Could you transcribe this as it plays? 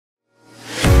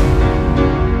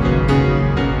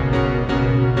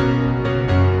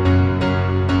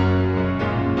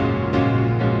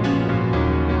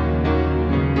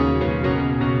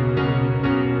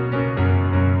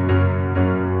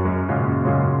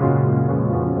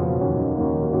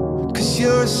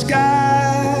you're a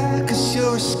sky, 'cause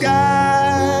you're a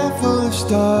sky full of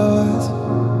stars.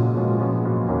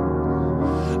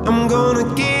 I'm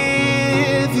gonna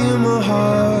give you my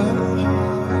heart,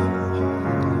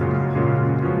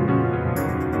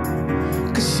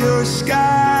 'cause you're a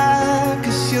sky,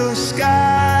 'cause you're a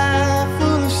sky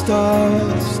full of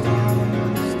stars.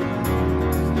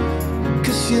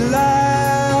 'Cause you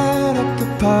light up the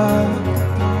park.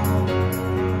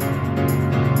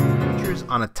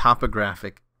 On a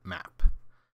topographic map.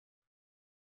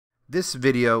 This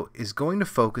video is going to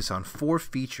focus on 4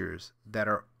 features that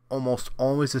are almost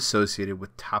always associated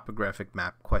with topographic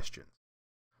map questions.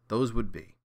 Those would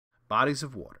be bodies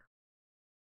of water,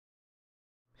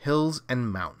 hills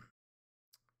and mountains,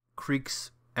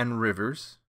 creeks and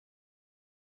rivers,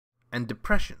 and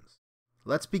depressions.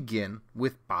 Let's begin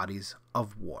with bodies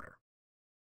of water.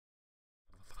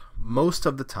 Most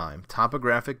of the time,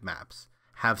 topographic maps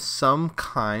have some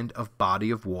kind of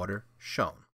body of water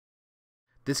shown.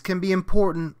 This can be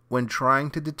important when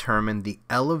trying to determine the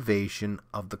elevation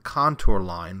of the contour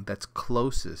line that's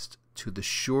closest to the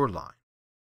shoreline.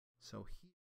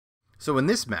 So in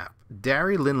this map,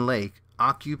 Darien Lake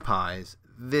occupies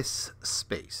this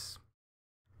space.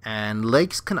 And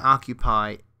lakes can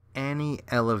occupy any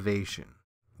elevation,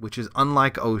 which is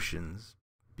unlike oceans,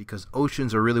 because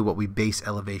oceans are really what we base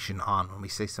elevation on. When we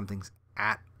say something's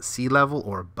at sea level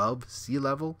or above sea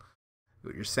level,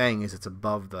 what you're saying is it's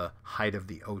above the height of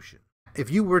the ocean. If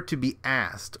you were to be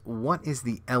asked what is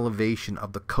the elevation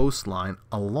of the coastline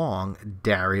along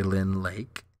Darien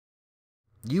Lake,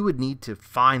 you would need to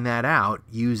find that out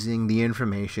using the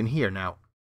information here. Now,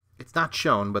 it's not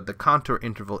shown, but the contour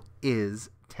interval is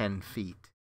 10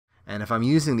 feet. And if I'm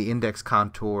using the index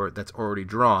contour that's already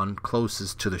drawn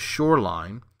closest to the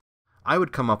shoreline, I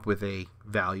would come up with a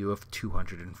value of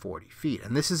 240 feet.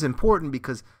 And this is important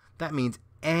because that means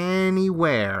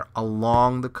anywhere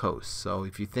along the coast. So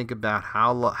if you think about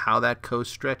how that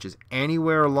coast stretches,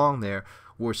 anywhere along there,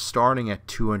 we're starting at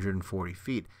 240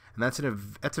 feet. And that's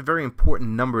a very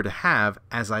important number to have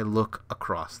as I look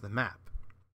across the map.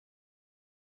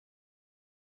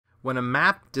 When a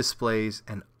map displays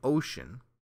an ocean,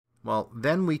 well,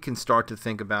 then we can start to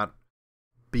think about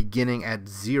beginning at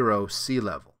 0 sea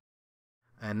level.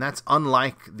 And that's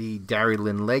unlike the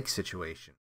Darien Lake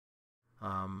situation.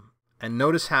 And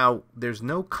notice how there's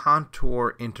no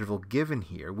contour interval given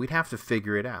here. We'd have to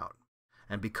figure it out.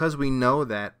 And because we know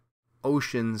that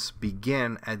oceans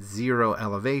begin at 0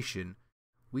 elevation,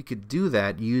 we could do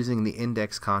that using the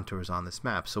index contours on this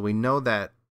map. So we know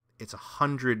that it's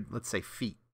 100, let's say,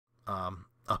 feet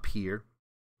up here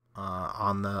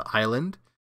on the island.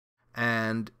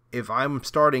 And if I'm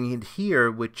starting in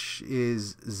here, which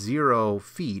is 0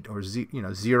 feet or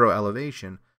 0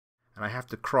 elevation, and I have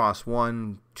to cross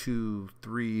 1, 2,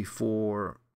 3,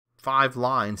 4, 5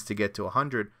 lines to get to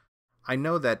 100, I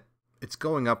know that it's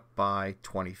going up by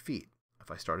 20 feet.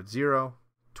 If I start at 0,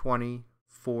 20,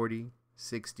 40,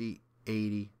 60,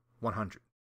 80, 100.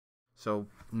 So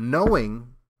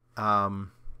knowing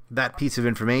that piece of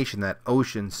information, that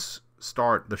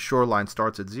the shoreline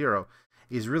starts at 0,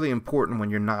 is really important when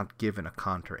you're not given a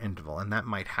contour interval, and that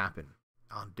might happen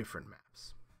on different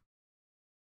maps.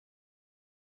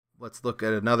 Let's look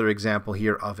at another example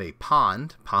here of a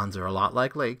pond. Ponds are a lot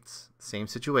like lakes, same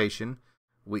situation.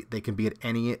 They can be at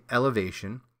any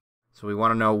elevation. So we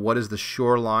want to know what is the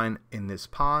shoreline in this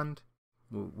pond.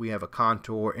 We have a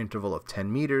contour interval of 10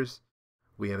 meters.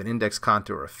 We have an index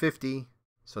contour of 50.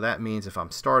 So that means if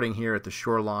I'm starting here at the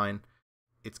shoreline,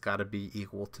 it's got to be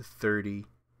equal to 30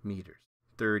 meters.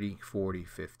 30, 40,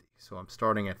 50. So I'm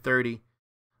starting at 30.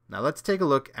 Now let's take a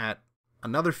look at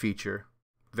another feature,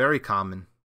 very common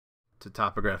to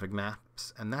topographic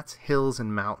maps, and that's hills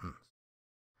and mountains.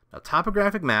 Now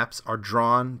topographic maps are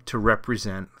drawn to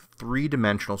represent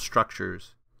 3-dimensional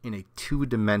structures in a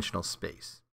 2-dimensional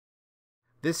space.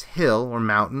 This hill or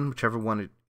mountain, whichever one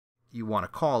you want to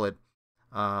call it,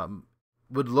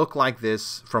 would look like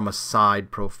this from a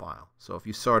side profile. So if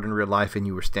you saw it in real life and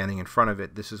you were standing in front of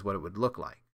it, this is what it would look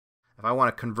like. If I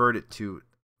want to convert it to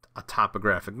a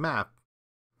topographic map,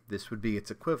 this would be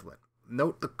its equivalent.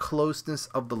 Note the closeness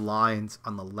of the lines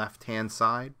on the left-hand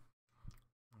side.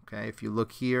 Okay, if you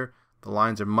look here, the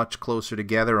lines are much closer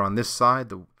together on this side,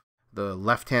 the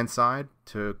left-hand side,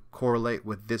 to correlate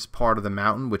with this part of the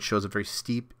mountain, which shows a very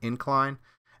steep incline,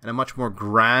 and a much more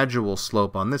gradual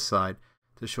slope on this side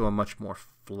to show a much more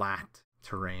flat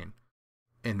terrain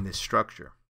in this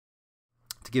structure.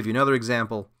 To give you another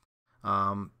example,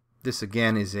 this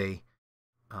again is a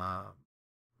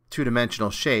 2-dimensional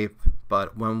shape,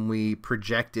 but when we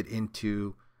project it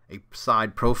into a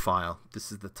side profile,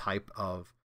 this is the type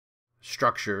of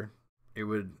structure it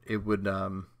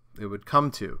would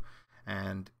come to.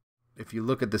 And if you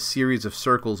look at the series of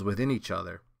circles within each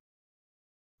other,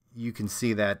 you can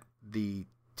see that the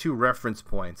two reference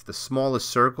points, the smallest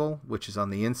circle, which is on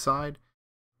the inside,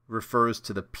 refers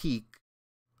to the peak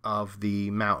of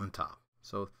the mountaintop.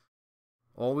 So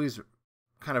always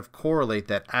kind of correlate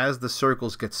that as the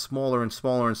circles get smaller and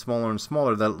smaller and smaller and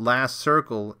smaller, the last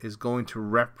circle is going to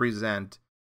represent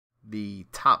the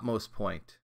topmost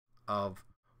point of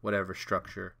whatever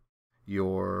structure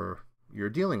you're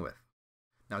dealing with.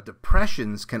 Now,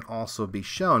 depressions can also be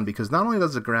shown because not only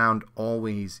does the ground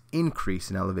always increase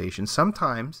in elevation,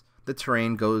 sometimes the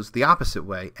terrain goes the opposite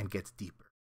way and gets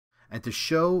deeper. And to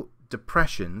show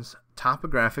depressions,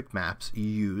 topographic maps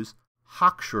use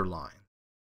Hochschuer lines.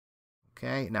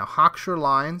 Okay, now Hochschuer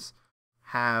lines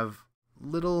have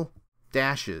little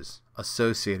dashes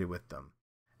associated with them.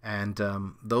 And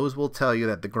those will tell you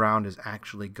that the ground is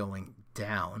actually going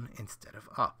down instead of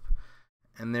up.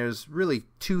 And there's really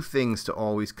two things to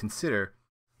always consider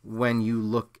when you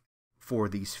look for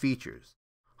these features.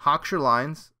 Hochschuer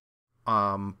lines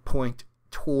point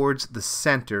towards the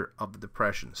center of the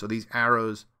depression. So these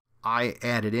arrows I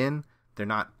added in, they're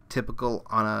not typical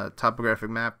on a topographic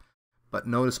map, but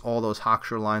notice all those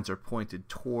Hochschuer lines are pointed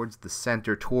towards the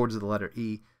center, towards the letter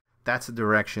E. That's the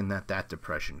direction that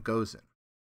depression goes in.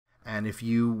 And if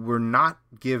you were not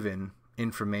given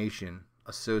information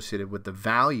associated with the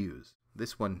values,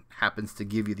 this one happens to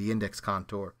give you the index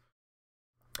contour.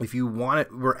 If you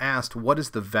were asked what is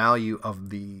the value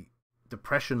of the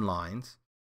depression lines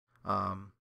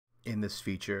in this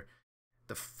feature,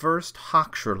 the first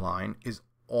Hochschuer line is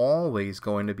always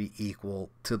going to be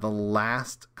equal to the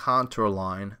last contour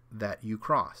line that you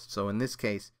crossed. So in this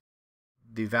case,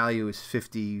 the value is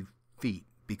 50 feet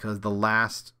because the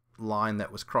last line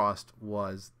that was crossed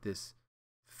was this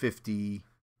 50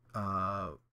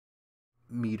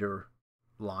 meter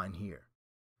line here.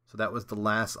 So that was the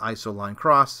last ISO line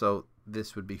crossed, so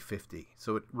this would be 50.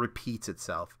 So it repeats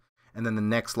itself. And then the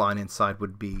next line inside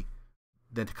would be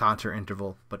the contour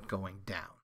interval, but going down.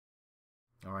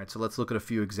 All right, so let's look at a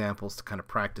few examples to kind of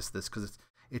practice this because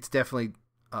it's definitely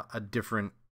a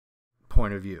different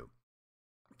point of view.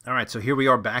 All right, so here we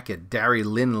are back at Darry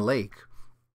Lynn Lake.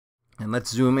 And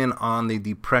let's zoom in on the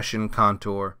depression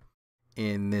contour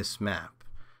in this map.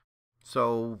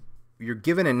 So you're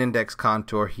given an index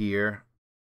contour here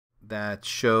that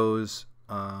shows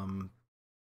a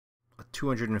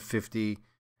 250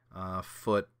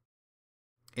 foot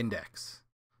index.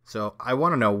 So I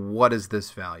want to know, what is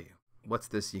this value? What's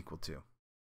this equal to?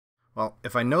 Well,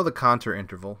 if I know the contour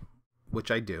interval, which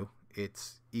I do,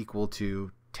 it's equal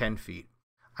to 10 feet.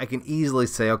 I can easily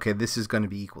say, okay, this is going to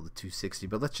be equal to 260,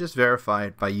 but let's just verify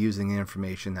it by using the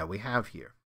information that we have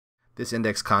here. This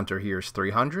index contour here is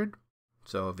 300.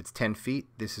 So if it's 10 feet,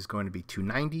 this is going to be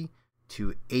 290,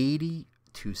 280,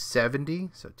 270.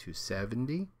 So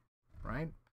 270, right?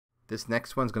 This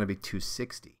next one's going to be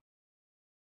 260.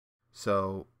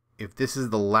 So if this is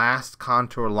the last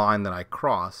contour line that I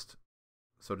crossed,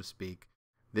 so to speak,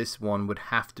 this one would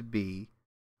have to be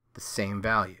the same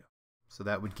value. So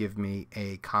that would give me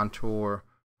a contour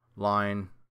line,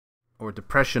 or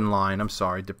depression line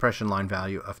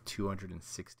value of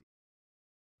 260.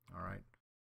 All right.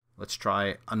 Let's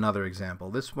try another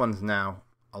example. This one's now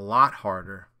a lot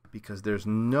harder because there's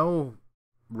no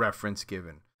reference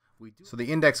given. So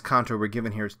the index contour we're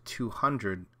given here is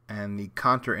 200, and the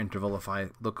contour interval, if I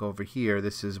look over here,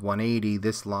 this is 180,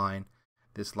 this line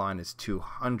is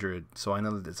 200. So I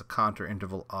know that there's a contour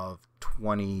interval of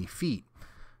 20 feet.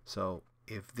 So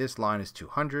if this line is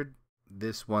 200,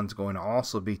 this one's going to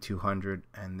also be 200,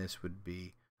 and this would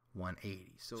be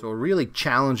 180. So a really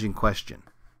challenging question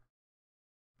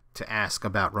to ask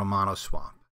about Romano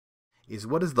Swamp is,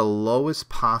 what is the lowest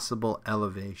possible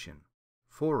elevation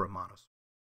for Romano Swamp?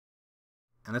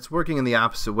 And it's working in the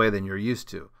opposite way than you're used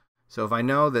to. So if I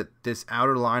know that this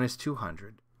outer line is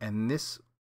 200 and this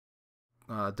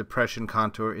depression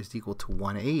contour is equal to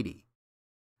 180,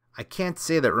 I can't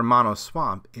say that Romano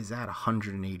Swamp is at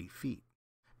 180 feet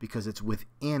because it's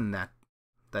within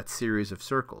that series of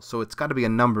circles. So it's got to be a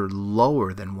number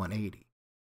lower than 180.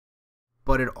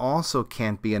 But it also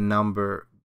can't be a number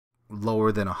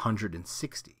lower than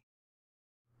 160,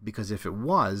 because if it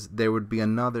was, there would be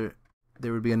another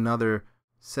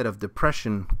set of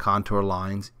depression contour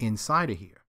lines inside of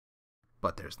here.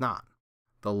 But there's not.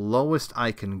 The lowest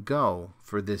I can go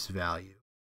for this value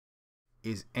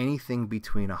is anything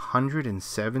between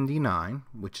 179,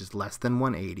 which is less than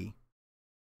 180,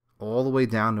 all the way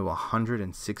down to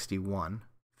 161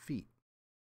 feet.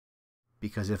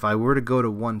 Because if I were to go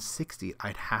to 160,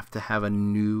 I'd have to have a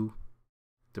new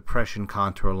depression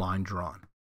contour line drawn.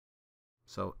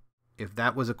 So if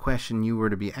that was a question you were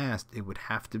to be asked, it would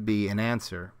have to be an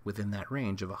answer within that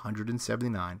range of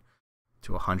 179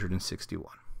 to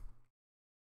 161.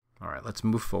 All right, let's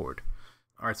move forward.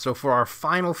 All right, so for our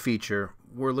final feature,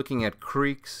 we're looking at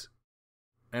creeks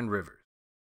and rivers,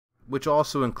 which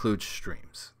also includes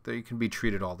streams. They can be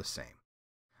treated all the same.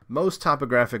 Most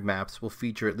topographic maps will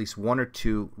feature at least one or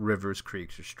two rivers,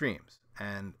 creeks, or streams.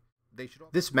 And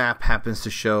this map happens to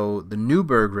show the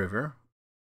Newburgh River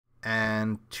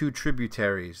and two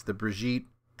tributaries, the Brigitte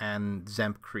and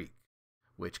Zemp Creek,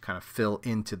 which kind of fill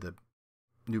into the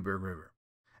Newburgh River.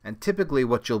 And typically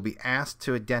what you'll be asked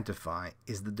to identify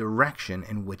is the direction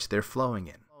in which they're flowing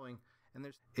in.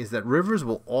 And is that rivers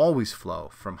will always flow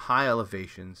from high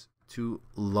elevations to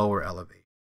lower elevations.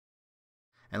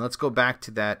 And let's go back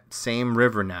to that same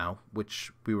river now,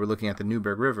 which we were looking at the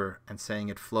Newburgh River and saying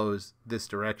it flows this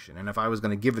direction. And if I was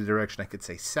going to give it a direction, I could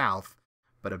say south,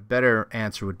 but a better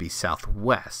answer would be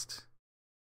southwest.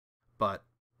 But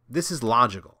this is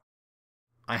logical.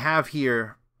 I have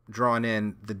here drawn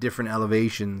in the different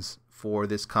elevations for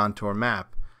this contour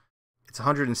map. It's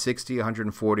 160,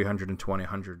 140, 120,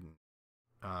 100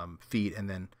 feet, and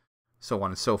then so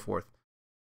on and so forth.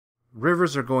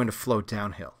 Rivers are going to flow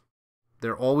downhill.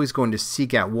 They're always going to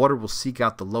seek out, water will seek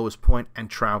out the lowest point and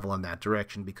travel in that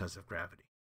direction because of gravity.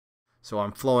 So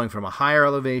I'm flowing from a higher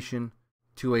elevation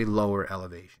to a lower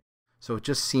elevation. So it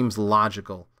just seems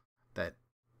logical that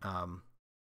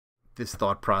this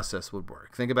thought process would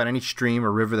work. Think about any stream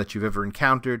or river that you've ever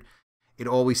encountered. It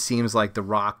always seems like the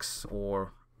rocks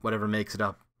or whatever makes it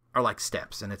up are like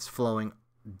steps, and it's flowing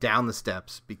down the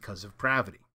steps because of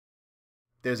gravity.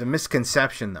 There's a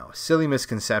misconception, though, a silly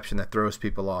misconception that throws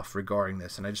people off regarding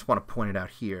this, and I just want to point it out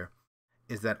here,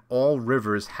 is that all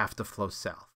rivers have to flow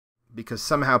south, because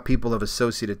somehow people have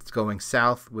associated going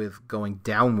south with going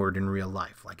downward in real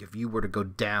life. Like if you were to go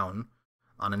down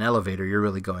on an elevator, you're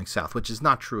really going south, which is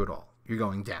not true at all. You're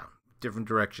going down, different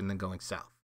direction than going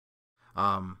south.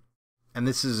 And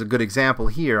this is a good example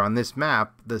here on this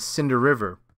map. The Cinder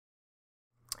River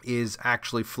is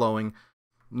actually flowing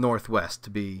northwest, to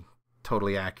be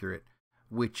totally accurate,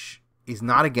 which is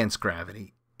not against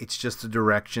gravity. It's just the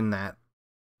direction that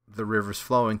the river's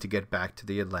flowing to get back to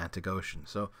the Atlantic Ocean.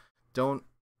 So don't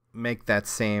make that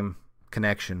same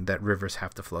connection that rivers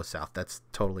have to flow south. That's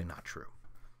totally not true.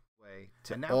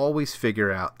 To always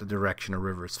figure out the direction a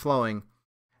river is flowing,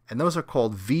 and those are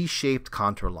called V-shaped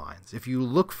contour lines. If you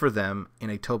look for them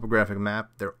in a topographic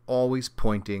map, they're always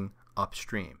pointing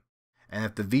upstream. And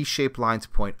if the V-shaped lines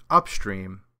point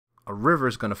upstream, a river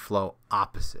is going to flow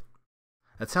opposite.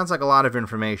 That sounds like a lot of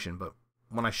information, but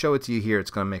when I show it to you here,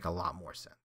 it's going to make a lot more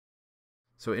sense.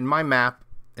 So in my map,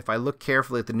 if I look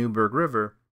carefully at the Newburgh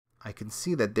River, I can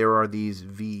see that there are these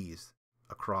V's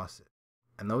across it.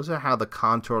 And those are how the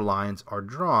contour lines are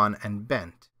drawn and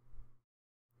bent.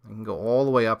 I can go all the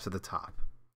way up to the top.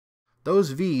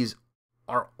 Those V's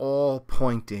are all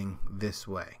pointing this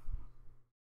way.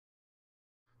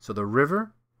 So the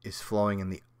river is flowing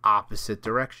in the opposite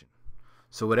direction.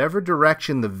 So whatever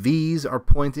direction the V's are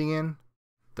pointing in,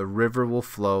 the river will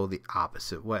flow the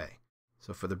opposite way.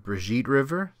 So for the Brigitte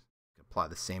River, apply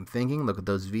the same thinking. Look at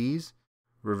those V's.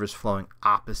 River's flowing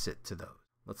opposite to those.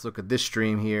 Let's look at this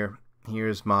stream here.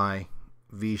 Here's my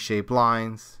V-shaped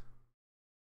lines.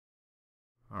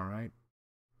 All right.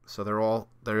 So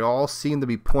they all seem to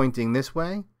be pointing this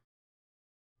way,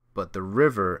 but the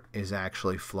river is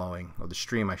actually flowing, or the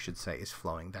stream I should say, is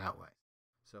flowing that way.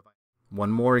 So one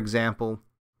more example.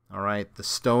 All right, the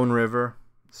Stone River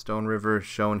is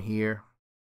shown here.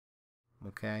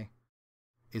 Okay.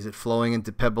 Is it flowing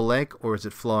into Pebble Lake or is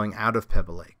it flowing out of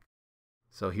Pebble Lake?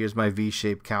 So here's my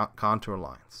V-shaped contour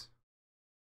lines.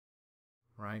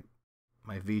 Right?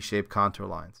 My V-shaped contour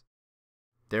lines.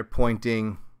 They're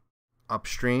pointing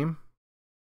upstream.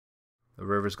 The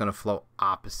river's going to flow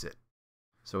opposite.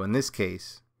 So in this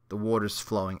case, the water's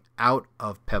flowing out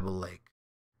of Pebble Lake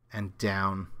and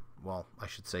down, well, I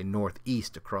should say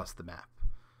northeast across the map.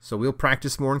 So we'll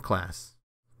practice more in class,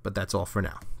 but that's all for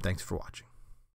now. Thanks for watching.